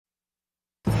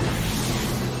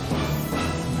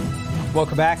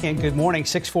Welcome back and good morning.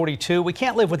 6:42. We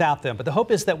can't live without them, but the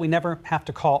hope is that we never have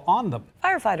to call on them.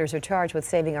 Firefighters are charged with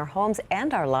saving our homes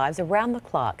and our lives around the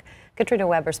clock. Katrina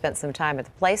Weber spent some time at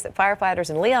the place that firefighters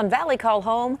in Leon Valley call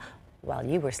home while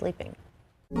you were sleeping.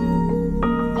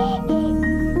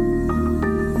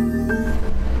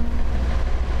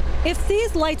 If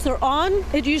these lights are on,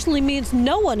 it usually means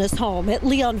no one is home at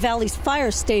Leon Valley's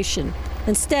fire station.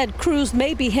 Instead, crews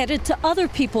may be headed to other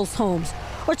people's homes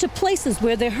or to places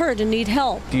where they're hurt and need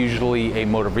help. Usually a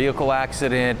motor vehicle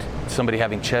accident, somebody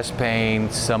having chest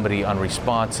pain, somebody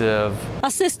unresponsive.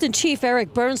 Assistant Chief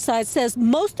Eric Burnside says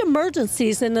most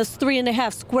emergencies in this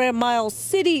 3.5 square mile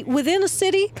city within a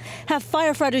city have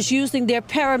firefighters using their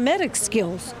paramedic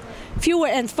skills. Fewer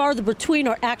and farther between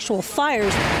are actual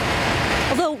fires.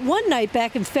 Although one night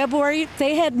back in February,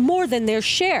 they had more than their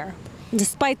share.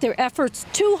 Despite their efforts,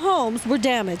 2 homes were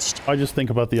damaged. I just think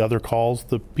about the other calls,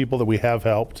 the people that we have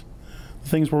helped, the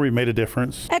things where we made a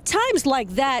difference. At times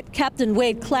like that, Captain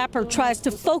Wade Clapper tries to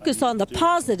focus on the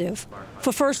positive.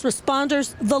 For first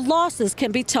responders, the losses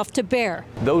can be tough to bear.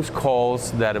 Those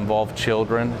calls that involve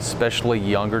children, especially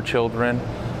younger children,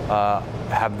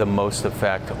 have the most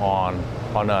effect on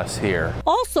us here.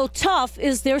 Also tough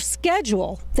is their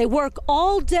schedule. They work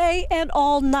all day and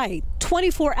all night,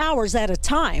 24 hours at a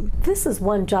time. This is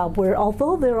one job where,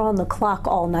 although they're on the clock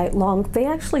all night long, they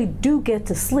actually do get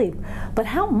to sleep. But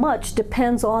how much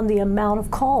depends on the amount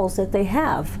of calls that they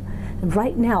have. And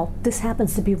right now, this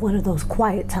happens to be one of those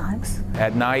quiet times.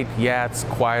 At night, yeah, it's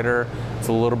quieter. It's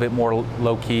a little bit more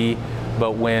low-key.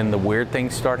 But when the weird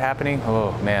things start happening,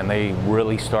 oh man, they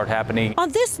really start happening. On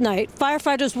this night,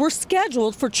 firefighters were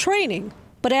scheduled for training.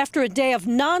 But after a day of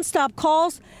nonstop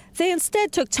calls, they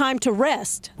instead took time to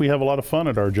rest. We have a lot of fun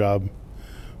at our job.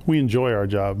 We enjoy our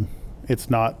job. It's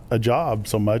not a job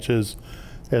so much as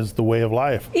the way of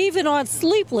life. Even on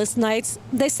sleepless nights,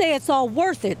 they say it's all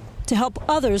worth it to help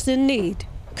others in need.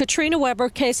 Katrina Weber,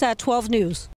 KSAT 12 News.